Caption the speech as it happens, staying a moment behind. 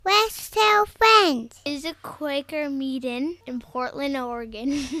Quaker Meeting in Portland,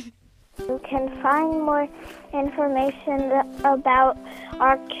 Oregon. You can find more information about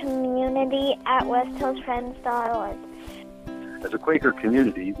our community at westhillsfriends.org. As a Quaker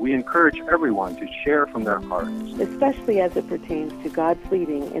community, we encourage everyone to share from their hearts, especially as it pertains to God's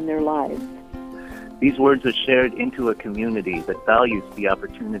leading in their lives. These words are shared into a community that values the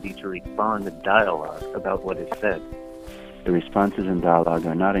opportunity to respond to dialogue about what is said. The responses and dialogue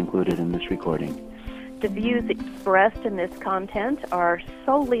are not included in this recording. The views expressed in this content are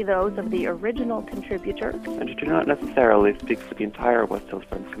solely those of the original contributor and do not necessarily speak for the entire West Hills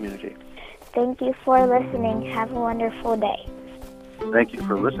Friends community. Thank you for listening. Have a wonderful day. Thank you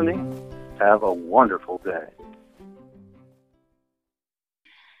for listening. Have a wonderful day.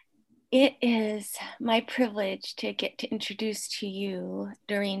 It is my privilege to get to introduce to you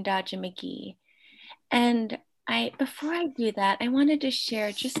Doreen Dodgen-McGee. And before I do that, I wanted to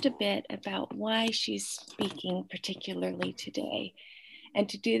share just a bit about why she's speaking particularly today. And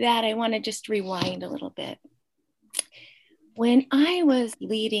to do that, I want to just rewind a little bit. When I was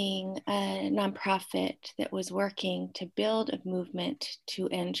leading a nonprofit that was working to build a movement to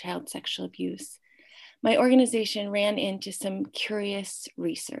end child sexual abuse, my organization ran into some curious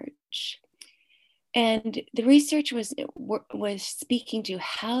research. And the research was speaking to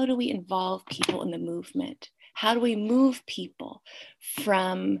how do we involve people in the movement? How do we move people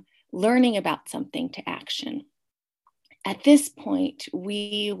from learning about something to action? At this point,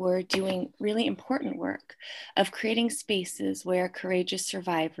 we were doing really important work of creating spaces where courageous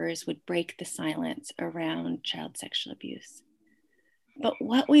survivors would break the silence around child sexual abuse. But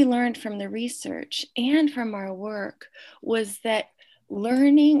what we learned from the research and from our work was that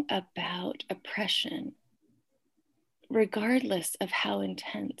learning about oppression, regardless of how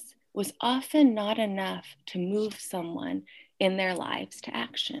intense, was often not enough to move someone in their lives to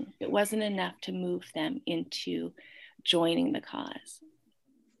action. It wasn't enough to move them into joining the cause.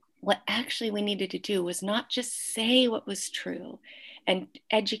 What actually we needed to do was not just say what was true and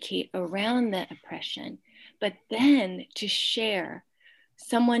educate around the oppression, but then to share.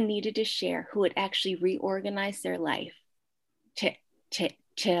 Someone needed to share who would actually reorganize their life to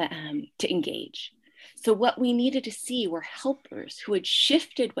engage. So what we needed to see were helpers who had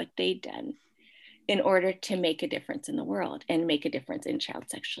shifted what they'd done in order to make a difference in the world and make a difference in child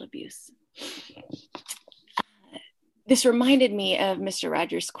sexual abuse. This reminded me of Mr.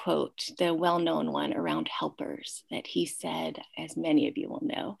 Rogers' quote, the well-known one around helpers, that he said, as many of you will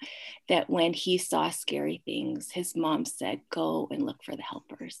know, that when he saw scary things, his mom said, "Go and look for the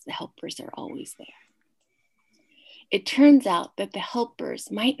helpers. The helpers are always there." It turns out that the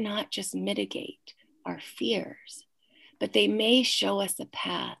helpers might not just mitigate our fears, but they may show us a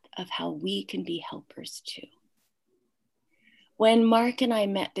path of how we can be helpers too. When Mark and I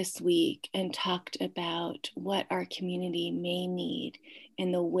met this week and talked about what our community may need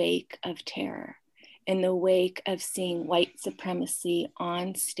in the wake of terror, in the wake of seeing white supremacy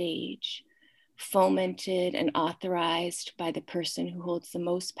on stage, fomented and authorized by the person who holds the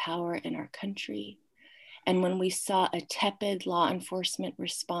most power in our country, and when we saw a tepid law enforcement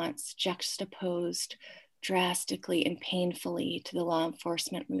response juxtaposed drastically and painfully to the law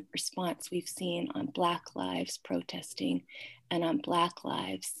enforcement response we've seen on Black lives protesting and on Black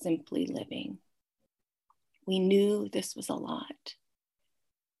lives simply living, we knew this was a lot.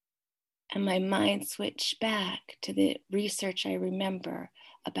 And my mind switched back to the research I remember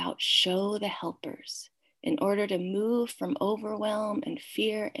about show the helpers. In order to move from overwhelm and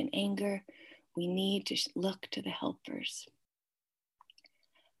fear and anger, we need to look to the helpers.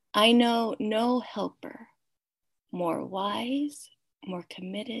 I know no helper more wise, more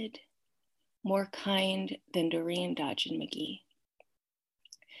committed, more kind than Doreen Dodgen-McGee.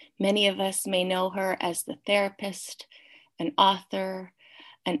 Many of us may know her as the therapist, an author,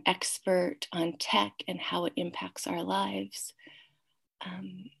 an expert on tech and how it impacts our lives.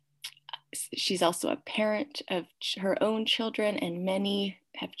 She's also a parent of her own children, and many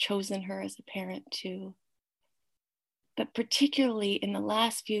have chosen her as a parent too. But particularly in the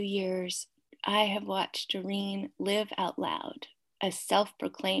last few years, I have watched Doreen live out loud, a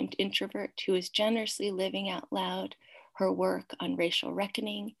self-proclaimed introvert who is generously living out loud her work on racial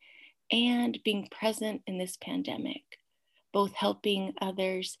reckoning and being present in this pandemic, both helping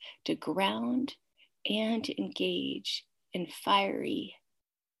others to ground and to engage in fiery,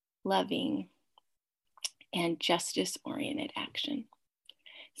 loving, and justice-oriented action.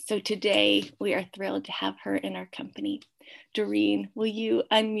 So today we are thrilled to have her in our company. Doreen, will you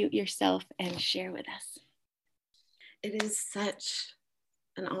unmute yourself and share with us? It is such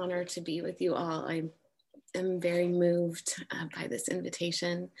an honor to be with you all. am very moved by this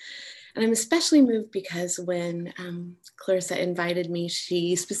invitation. And I'm especially moved because when Clarissa invited me,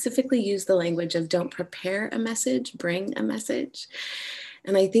 she specifically used the language of don't prepare a message, bring a message.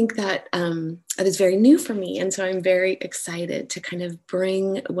 And I think that that is very new for me. And so I'm very excited to kind of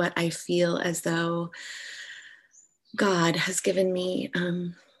bring what I feel as though God has given me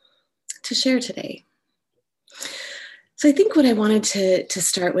to share today. So I think what I wanted to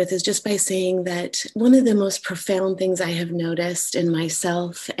start with is just by saying that one of the most profound things I have noticed in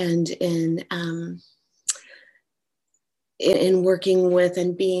myself and in working with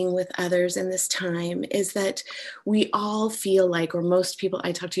and being with others in this time is that we all feel like, or most people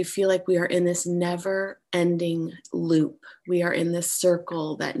I talk to feel like we are in this never ending loop. We are in this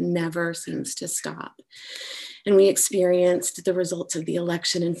circle that never seems to stop. And we experienced the results of the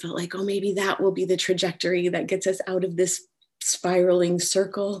election and felt like, oh, maybe that will be the trajectory that gets us out of this spiraling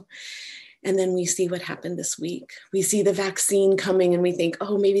circle. And then we see what happened this week. We see the vaccine coming and we think,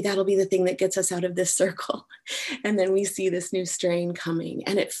 oh, maybe that'll be the thing that gets us out of this circle. And then we see this new strain coming.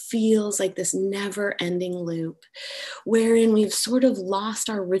 And it feels like this never-ending loop wherein we've sort of lost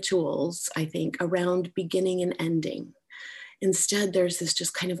our rituals, I think, around beginning and ending. Instead, there's this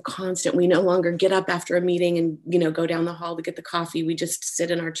just kind of constant, we no longer get up after a meeting and, go down the hall to get the coffee. We just sit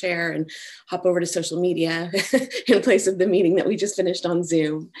in our chair and hop over to social media in place of the meeting that we just finished on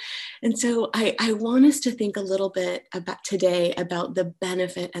Zoom. And so I want us to think a little bit about today about the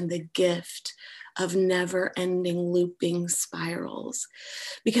benefit and the gift of never-ending looping spirals.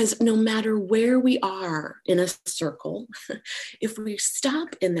 Because no matter where we are in a circle, if we stop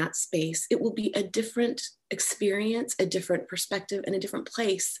in that space, it will be a different experience, a different perspective, and a different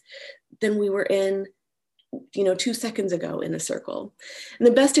place than we were in 2 seconds ago in the circle. And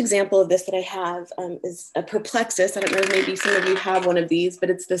the best example of this that I have is a Perplexus. I don't know, maybe some of you have one of these, but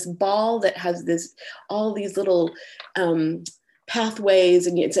it's this ball that has all these little pathways,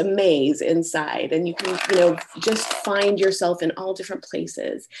 and it's a maze inside, and you can just find yourself in all different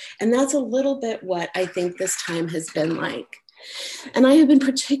places. And that's a little bit what I think this time has been like. And I have been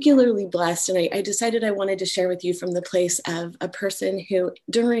particularly blessed, and I decided I wanted to share with you from the place of a person who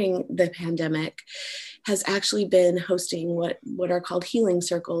during the pandemic has actually been hosting what are called healing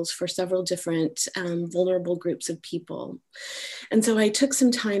circles for several different vulnerable groups of people. And so I took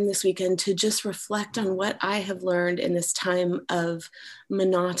some time this weekend to just reflect on what I have learned in this time of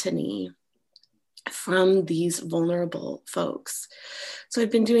monotony from these vulnerable folks. So I've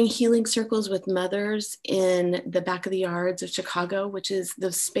been doing healing circles with mothers in the back of the yards of Chicago, which is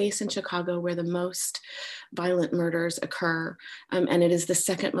the space in Chicago where the most violent murders occur. And it is the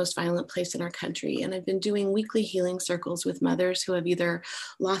second most violent place in our country. And I've been doing weekly healing circles with mothers who have either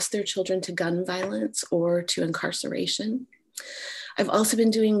lost their children to gun violence or to incarceration. I've also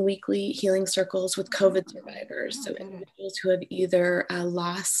been doing weekly healing circles with COVID survivors, so individuals who have either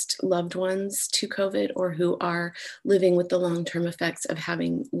lost loved ones to COVID or who are living with the long-term effects of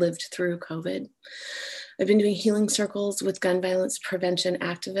having lived through COVID. I've been doing healing circles with gun violence prevention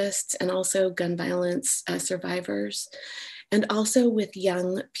activists and also gun violence survivors, and also with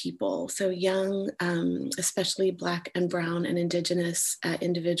young people, so young, especially Black and Brown and Indigenous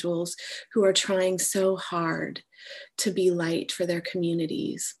individuals who are trying so hard to be light for their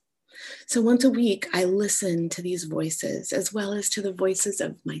communities. So once a week, I listen to these voices, as well as to the voices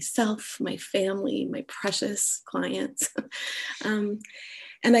of myself, my family, my precious clients. And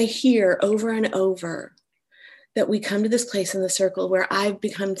I hear over and over that we come to this place in the circle where I've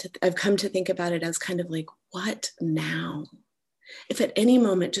come to think about it as kind of like, what now? If at any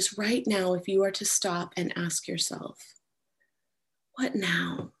moment, just right now, if you are to stop and ask yourself, what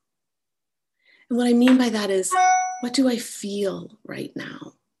now? And what I mean by that is, what do I feel right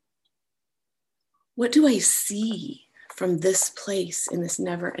now? What do I see from this place in this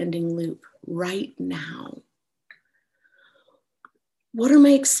never-ending loop right now? What are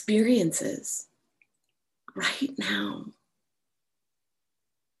my experiences right now?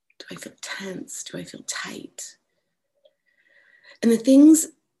 Do I feel tense? Do I feel tight? And the things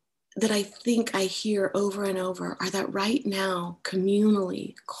that I think I hear over and over are that right now,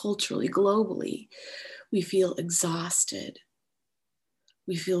 communally, culturally, globally, we feel exhausted.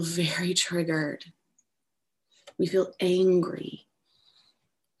 We feel very triggered. We feel angry,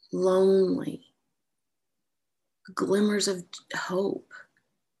 lonely, glimmers of hope,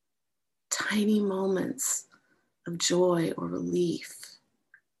 tiny moments of joy or relief.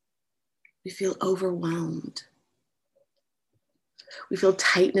 We feel overwhelmed. We feel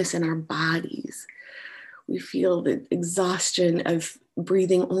tightness in our bodies. We feel the exhaustion of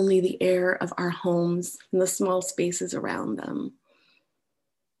breathing only the air of our homes and the small spaces around them.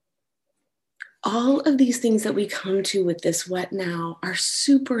 All of these things that we come to with this what now are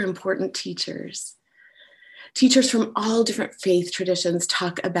super important teachers. Teachers from all different faith traditions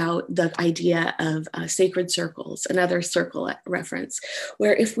talk about the idea of sacred circles, another circle reference,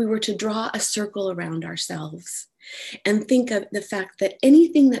 where if we were to draw a circle around ourselves and think of the fact that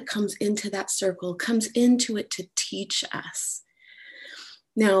anything that comes into that circle comes into it to teach us.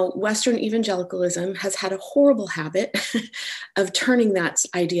 Now, Western evangelicalism has had a horrible habit of turning that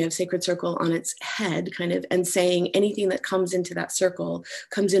idea of sacred circle on its head, kind of, and saying anything that comes into that circle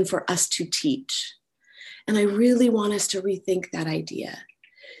comes in for us to teach. And I really want us to rethink that idea.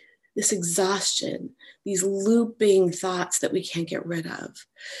 This exhaustion, these looping thoughts that we can't get rid of,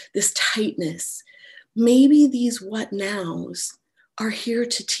 this tightness. Maybe these what nows are here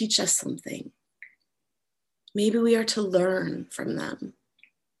to teach us something. Maybe we are to learn from them.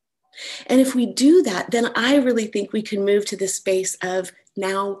 And if we do that, then I really think we can move to this space of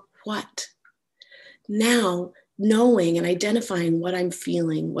now what? Now, knowing and identifying what I'm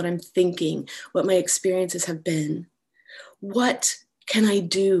feeling, what I'm thinking, what my experiences have been. What can I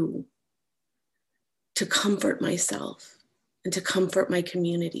do to comfort myself and to comfort my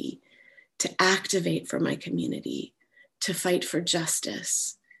community, to activate for my community, to fight for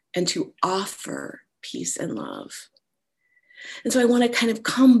justice, and to offer peace and love? And so I want to kind of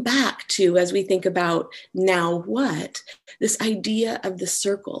come back to, as we think about now what, this idea of the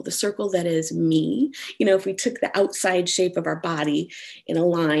circle that is me. You know, if we took the outside shape of our body in a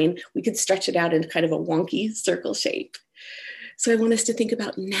line, we could stretch it out into kind of a wonky circle shape. So I want us to think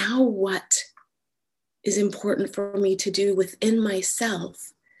about now what is important for me to do within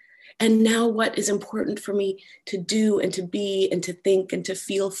myself. And now what is important for me to do and to be and to think and to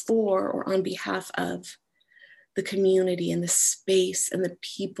feel for or on behalf of the community and the space and the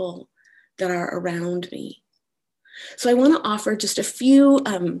people that are around me. So I want to offer just a few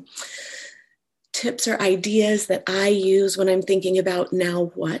tips or ideas that I use when I'm thinking about now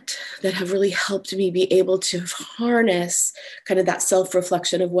what, that have really helped me be able to harness kind of that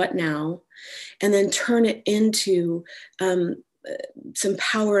self-reflection of what now, and then turn it into some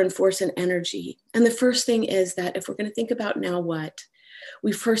power and force and energy. And the first thing is that if we're going to think about now what,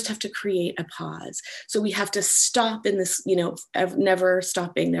 we first have to create a pause. So we have to stop in this, never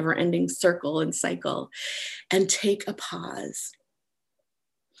stopping, never ending circle and cycle, and take a pause.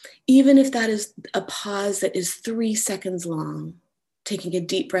 Even if that is a pause that is 3 seconds long, taking a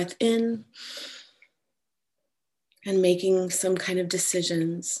deep breath in and making some kind of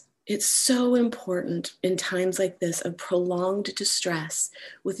decisions. It's so important in times like this of prolonged distress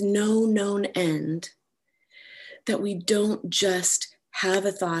with no known end that we don't just have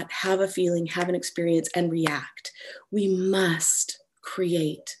a thought, have a feeling, have an experience, and react. We must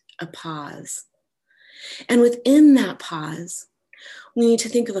create a pause. And within that pause, we need to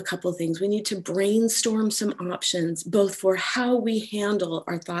think of a couple of things. We need to brainstorm some options, both for how we handle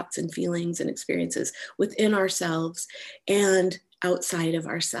our thoughts and feelings and experiences within ourselves and outside of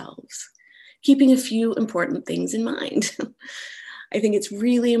ourselves, keeping a few important things in mind. I think it's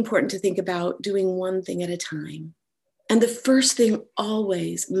really important to think about doing one thing at a time. And the first thing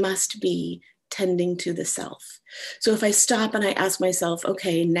always must be tending to the self. So if I stop and I ask myself,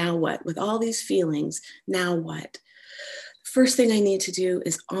 okay, now what? With all these feelings, now what? First thing I need to do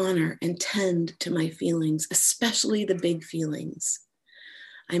is honor and tend to my feelings, especially the big feelings.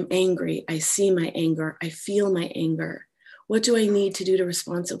 I'm angry. I see my anger. I feel my anger. What do I need to do to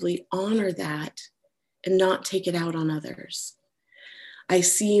responsibly honor that and not take it out on others? I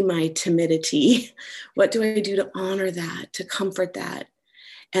see my timidity. What do I do to honor that, to comfort that,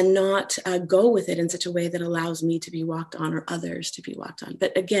 and not go with it in such a way that allows me to be walked on or others to be walked on?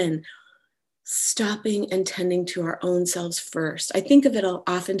 But again, stopping and tending to our own selves first. I think of it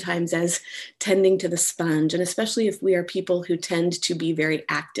oftentimes as tending to the sponge, and especially if we are people who tend to be very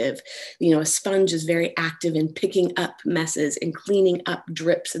active. You know, a sponge is very active in picking up messes and cleaning up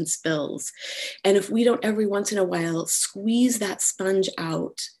drips and spills. And if we don't every once in a while squeeze that sponge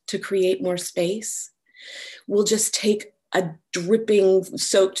out to create more space, we'll just take a dripping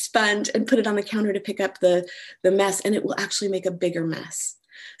soaked sponge and put it on the counter to pick up the mess, and it will actually make a bigger mess.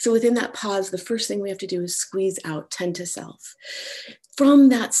 So within that pause, the first thing we have to do is squeeze out, tend to self. From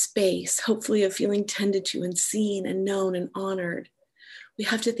that space, hopefully of feeling tended to and seen and known and honored, we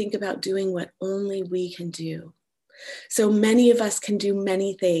have to think about doing what only we can do. So many of us can do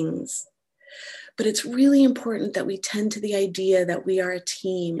many things, but it's really important that we tend to the idea that we are a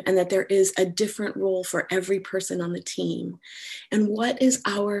team and that there is a different role for every person on the team. And what is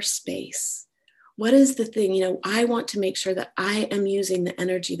our space? What is the thing? I want to make sure that I am using the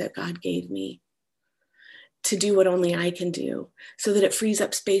energy that God gave me. to do what only I can do, so that it frees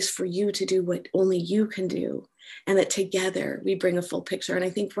up space for you to do what only you can do, and that together we bring a full picture. And I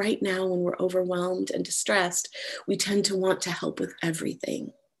think right now, when we're overwhelmed and distressed, we tend to want to help with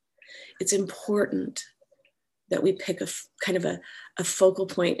everything. It's important that we pick a kind of a focal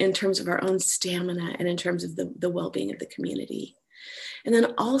point in terms of our own stamina and in terms of the well-being of the community. And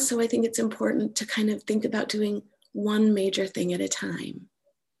then also, I think it's important to kind of think about doing one major thing at a time.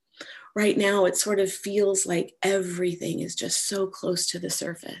 Right now, it sort of feels like everything is just so close to the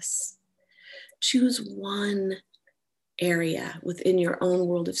surface. Choose one area within your own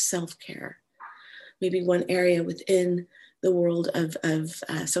world of self-care, maybe one area within the world of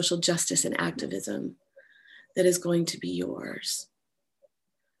social justice and activism that is going to be yours.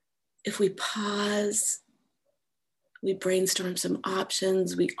 If we pause, we brainstorm some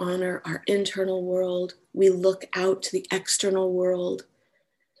options, we honor our internal world, we look out to the external world,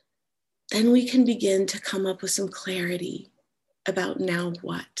 then we can begin to come up with some clarity about now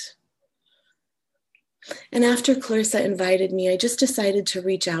what. And after Clarissa invited me, I just decided to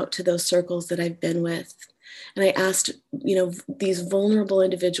reach out to those circles that I've been with. And I asked, these vulnerable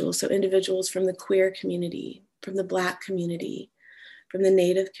individuals, so individuals from the queer community, from the Black community, from the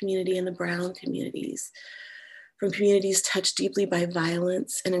Native community and the Brown communities, from communities touched deeply by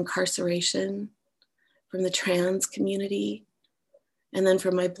violence and incarceration, from the trans community, and then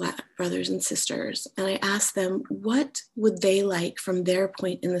from my Black brothers and sisters. And I asked them, what would they like from their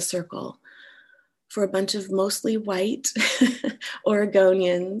point in the circle for a bunch of mostly white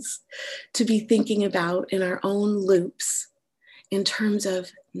Oregonians to be thinking about in our own loops in terms of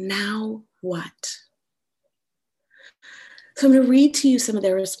now what? So I'm going to read to you some of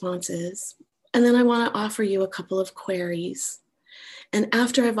their responses, and then I want to offer you a couple of queries. And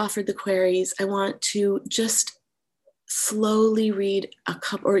after I've offered the queries, I want to just slowly read a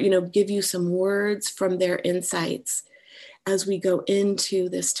couple, or give you some words from their insights as we go into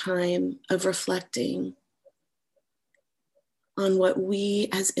this time of reflecting on what we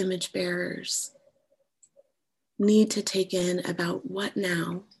as image bearers need to take in about what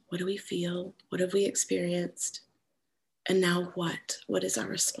now, what do we feel, what have we experienced, and now what is our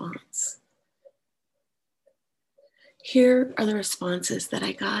response? Here are the responses that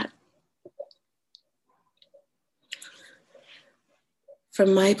I got.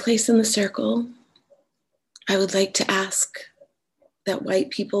 From my place in the circle, I would like to ask that white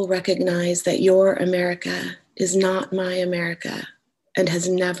people recognize that your America is not my America and has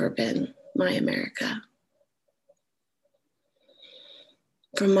never been my America.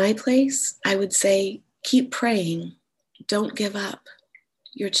 From my place, I would say, keep praying, don't give up.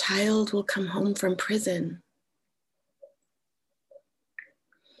 Your child will come home from prison.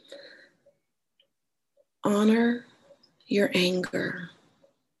 Honor your anger.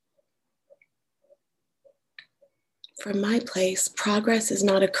 From my place, progress is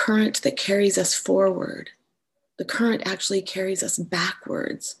not a current that carries us forward. The current actually carries us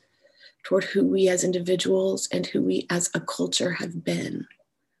backwards toward who we as individuals and who we as a culture have been.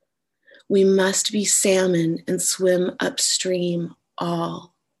 We must be salmon and swim upstream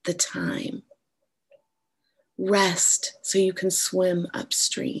all the time. Rest so you can swim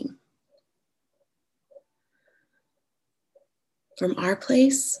upstream. From our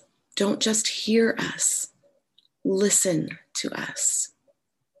place, don't just hear us. Listen to us.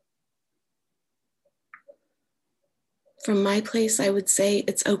 From my place, I would say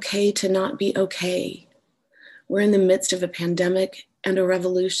it's okay to not be okay. We're in the midst of a pandemic and a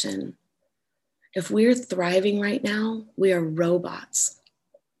revolution. If we're thriving right now, we are robots.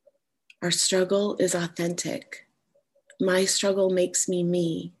 Our struggle is authentic. My struggle makes me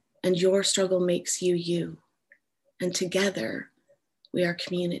me, and your struggle makes you you. And together, we are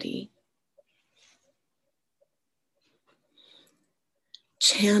community.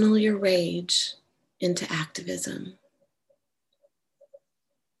 Channel your rage into activism.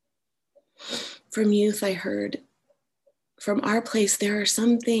 From youth, I heard, from our place, there are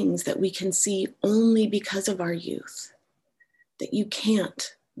some things that we can see only because of our youth, that you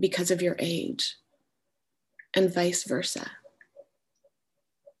can't because of your age, and vice versa.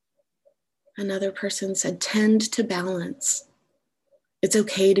 Another person said, tend to balance. It's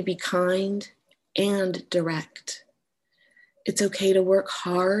okay to be kind and direct. It's okay to work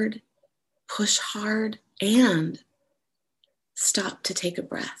hard, push hard, and stop to take a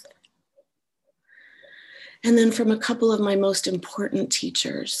breath. And then from a couple of my most important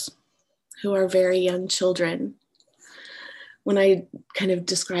teachers who are very young children, when I kind of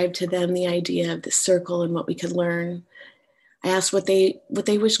described to them the idea of the circle and what we could learn, I asked what they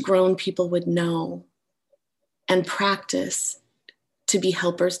wish grown people would know and practice to be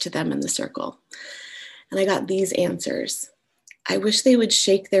helpers to them in the circle. And I got these answers. I wish they would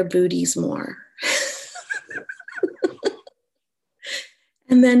shake their booties more.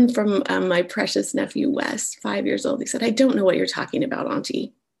 And then from my precious nephew, Wes, 5 years old, he said, I don't know what you're talking about,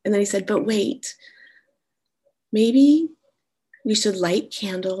 Auntie. And then he said, but wait, maybe we should light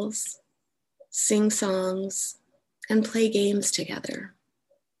candles, sing songs, and play games together.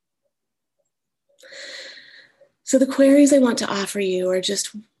 So the queries I want to offer you are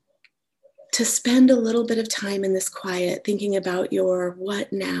just to spend a little bit of time in this quiet, thinking about your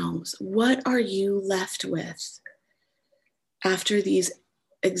what nows. What are you left with after these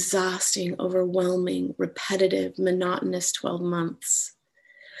exhausting, overwhelming, repetitive, monotonous 12 months?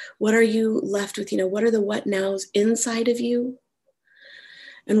 What are you left with? What are the what nows inside of you?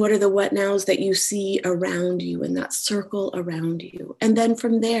 And what are the what nows that you see around you in that circle around you? And then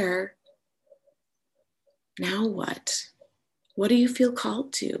from there, now what? What do you feel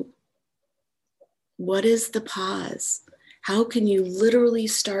called to? What is the pause? How can you literally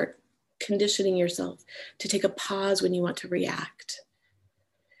start conditioning yourself to take a pause when you want to react?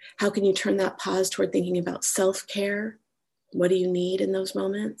 How can you turn that pause toward thinking about self-care? What do you need in those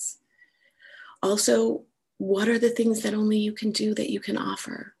moments? Also, what are the things that only you can do that you can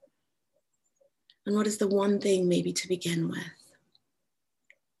offer? And what is the one thing maybe to begin with?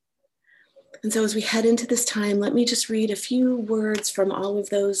 And so as we head into this time, let me just read a few words from all of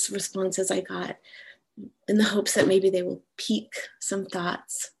those responses I got in the hopes that maybe they will pique some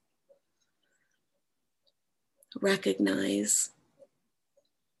thoughts. Recognize,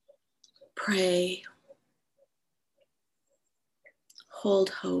 pray, hold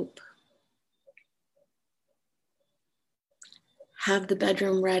hope, have the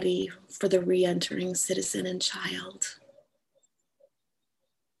bedroom ready for the re-entering citizen and child,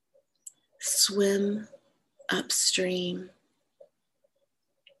 swim upstream,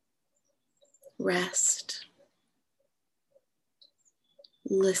 rest,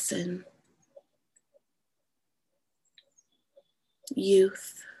 listen,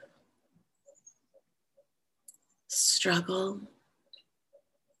 youth, struggle,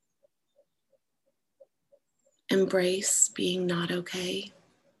 embrace being not okay,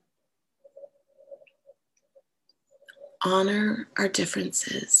 honor our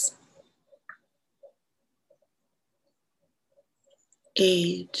differences,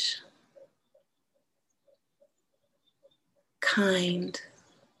 age, kind,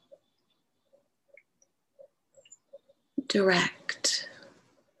 direct,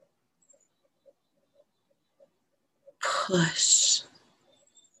 push,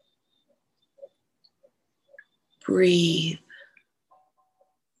 breathe,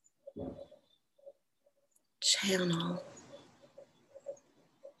 channel,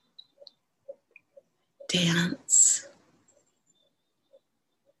 dance,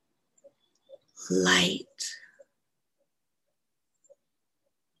 light,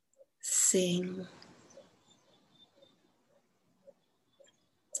 sing,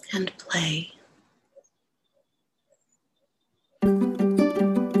 and play.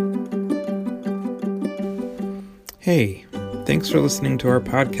 Hey, thanks for listening to our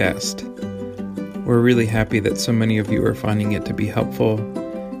podcast. We're really happy that so many of you are finding it to be helpful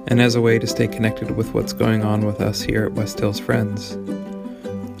and as a way to stay connected with what's going on with us here at West Hills Friends.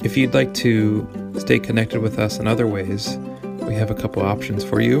 If you'd like to stay connected with us in other ways, we have a couple options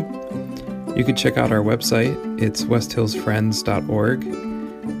for you. You can check out our website. It's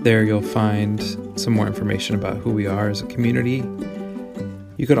westhillsfriends.org. There you'll find some more information about who we are as a community.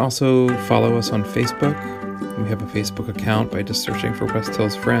 You can also follow us on Facebook. We have a Facebook account by just searching for West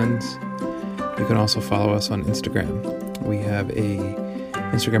Hills Friends. You can also follow us on Instagram. We have a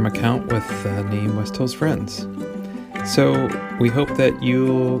Instagram account with the name West Hills Friends. So we hope that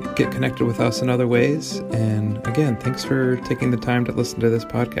you'll get connected with us in other ways. And again, thanks for taking the time to listen to this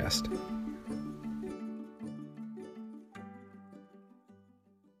podcast.